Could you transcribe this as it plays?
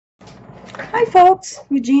Hi folks,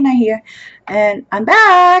 Regina here, and I'm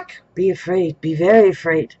back. Be afraid, be very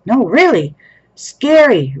afraid. No, really,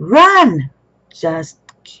 scary, run. Just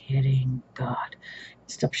kidding, God.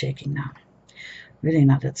 Stop shaking now. Really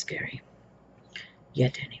not that scary.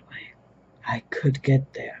 Yet anyway, I could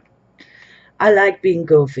get there. I like being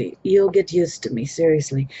goofy. You'll get used to me,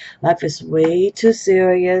 seriously. Life is way too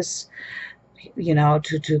serious,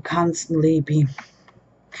 to constantly be,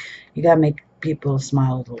 you gotta make people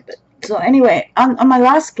smile a little bit. So anyway, on my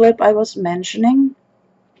last clip, I was mentioning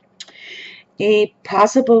a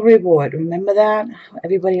possible reward. Remember that?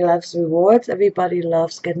 Everybody loves rewards. Everybody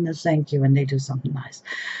loves getting a thank you when they do something nice.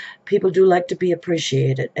 People do like to be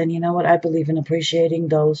appreciated. And you know what? I believe in appreciating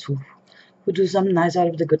those who do something nice out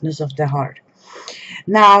of the goodness of their heart.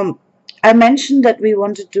 Now, I mentioned that we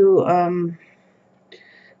want to do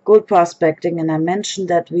gold prospecting, and I mentioned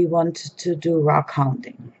that we wanted to do rock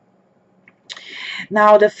hounding.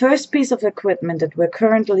 Now, the first piece of equipment that we're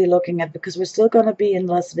currently looking at, because we're still going to be in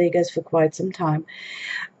Las Vegas for quite some time,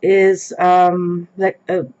 is the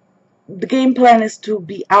game plan is to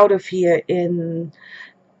be out of here in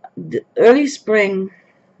the early spring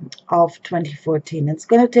of 2014. It's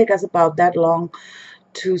going to take us about that long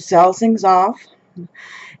to sell things off.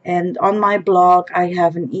 And on my blog, I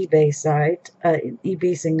have an eBay site, an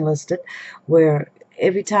eBay thing listed, where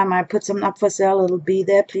every time I put something up for sale, it'll be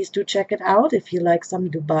there. Please do check it out. If you like something,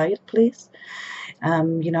 do buy it, please. I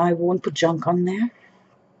won't put junk on there.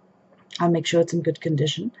 I'll make sure it's in good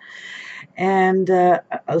condition. And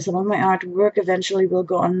some of my artwork eventually will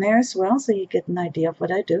go on there as well, so you get an idea of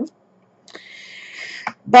what I do.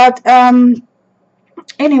 But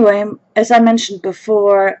anyway, as I mentioned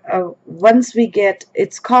before, once we get,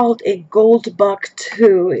 it's called a Gold Buck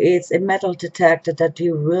 2. It's a metal detector that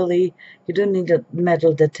you do need a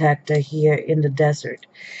metal detector here in the desert.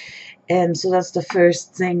 And so that's the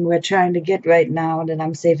first thing we're trying to get right now that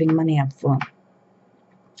I'm saving money up for.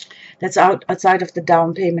 That's outside of the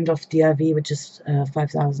down payment of DRV, which is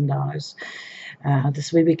 $5,000.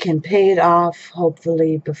 This way we can pay it off,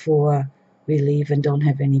 hopefully, before we leave and don't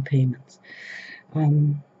have any payments.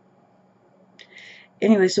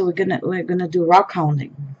 Anyway, so we're gonna do rock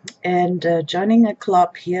hounding, and joining a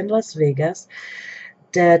club here in Las Vegas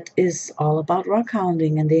that is all about rock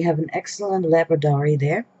hounding, and they have an excellent laboratory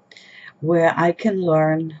there where I can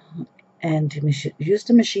learn and use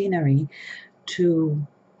the machinery to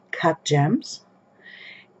cut gems,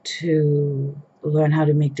 to learn how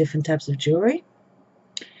to make different types of jewelry.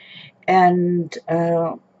 And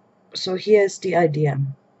so here's the idea.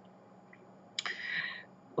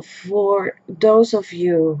 For those of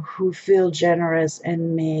you who feel generous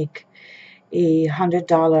and make a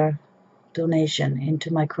 $100 donation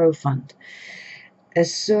into my Crow Fund,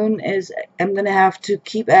 as soon as I'm going to have to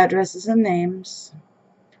keep addresses and names,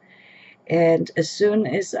 and as soon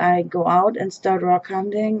as I go out and start rock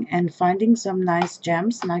hunting and finding some nice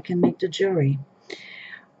gems and I can make the jewelry,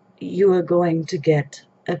 you are going to get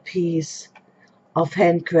a piece of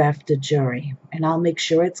handcrafted jewelry, and I'll make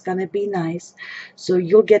sure it's going to be nice, so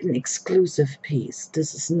you'll get an exclusive piece.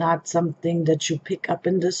 This is not something that you pick up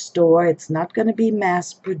in the store. It's not going to be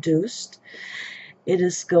mass produced. It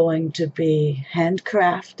is going to be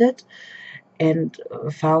handcrafted and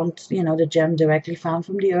found, the gem directly found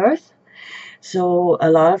from the earth. So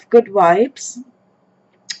a lot of good vibes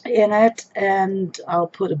in it, and I'll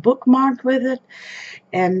put a bookmark with it.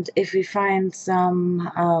 And if we find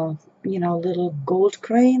some little gold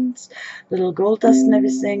cranes, little gold dust and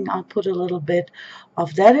everything, I'll put a little bit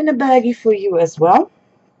of that in a baggie for you as well.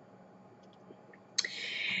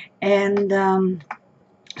 And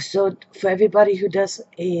so for everybody who does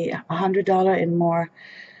a $100 and more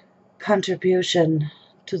contribution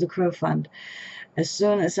to the Crow Fund, as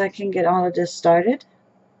soon as I can get all of this started,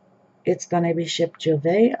 it's going to be shipped your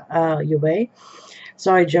way.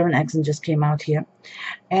 Sorry, German accent just came out here.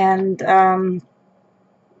 And I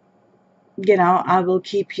will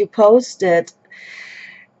keep you posted.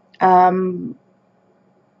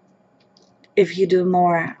 If you do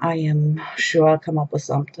more, I am sure I'll come up with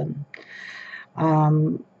something.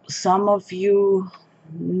 Some of you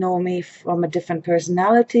know me from a different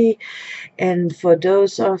personality, and for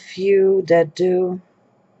those of you that do,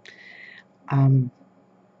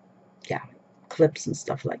 clips and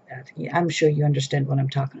stuff like that, I'm sure you understand what I'm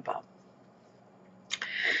talking about.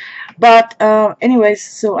 But anyways,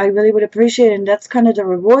 so I really would appreciate it, and that's kind of the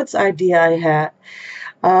rewards idea I had.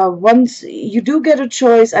 Once you do get a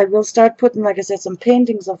choice, I will start putting, like I said, some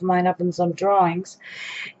paintings of mine up and some drawings,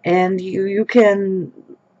 and you can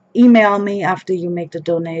email me after you make the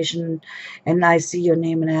donation and I see your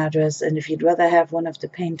name and address, and if you'd rather have one of the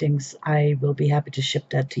paintings, I will be happy to ship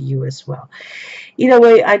that to you as well. Either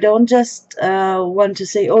way, I don't just want to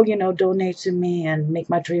say, oh, donate to me and make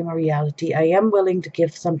my dream a reality. I am willing to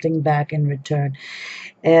give something back in return.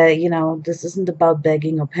 This isn't about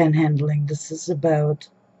begging or panhandling. This is about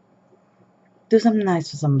do something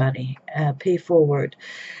nice for somebody, pay forward,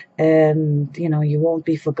 and you won't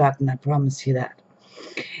be forgotten. I promise you that.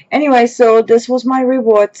 Anyway, so this was my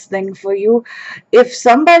rewards thing for you. If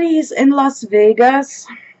somebody is in Las Vegas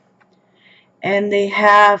and they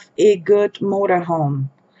have a good motorhome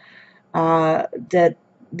that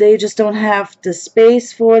they just don't have the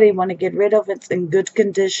space for, they want to get rid of, it's in good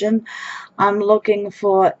condition, I'm looking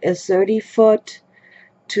for a 30-foot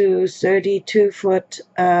to 32-foot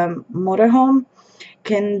motorhome.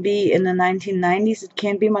 Can be in the 1990s. It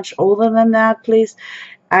can't be much older than that, please.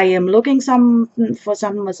 I am looking for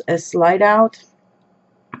something with a slide out.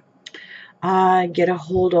 Get a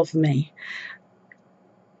hold of me.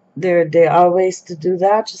 There are ways to do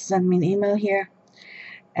that. Just send me an email here,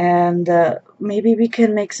 and maybe we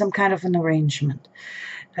can make some kind of an arrangement.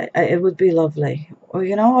 It would be lovely. Or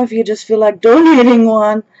if you just feel like donating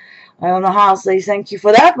one, I don't know how I'll say thank you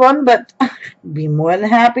for that one, but be more than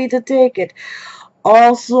happy to take it.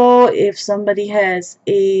 Also, if somebody has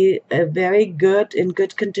a very good, in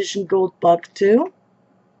good condition Gold Bug 2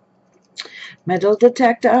 metal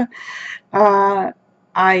detector,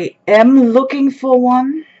 I am looking for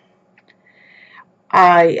one.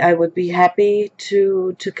 I would be happy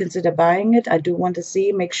to consider buying it. I do want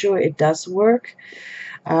to make sure it does work.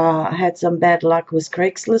 I had some bad luck with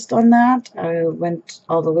Craigslist on that. I went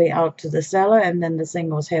all the way out to the seller, and then the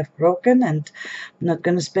thing was half broken, and I'm not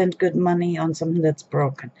going to spend good money on something that's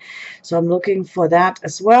broken. So I'm looking for that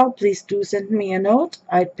as well. Please do send me a note.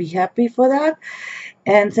 I'd be happy for that.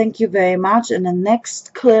 And thank you very much. And the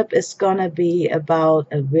next clip is going to be about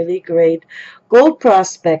a really great gold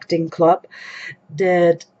prospecting club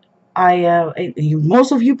that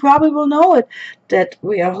most of you probably will know it, that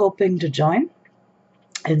we are hoping to join.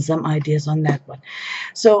 And some ideas on that one.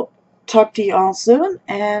 So talk to you all soon,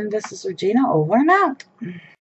 and this is Regina, over and out.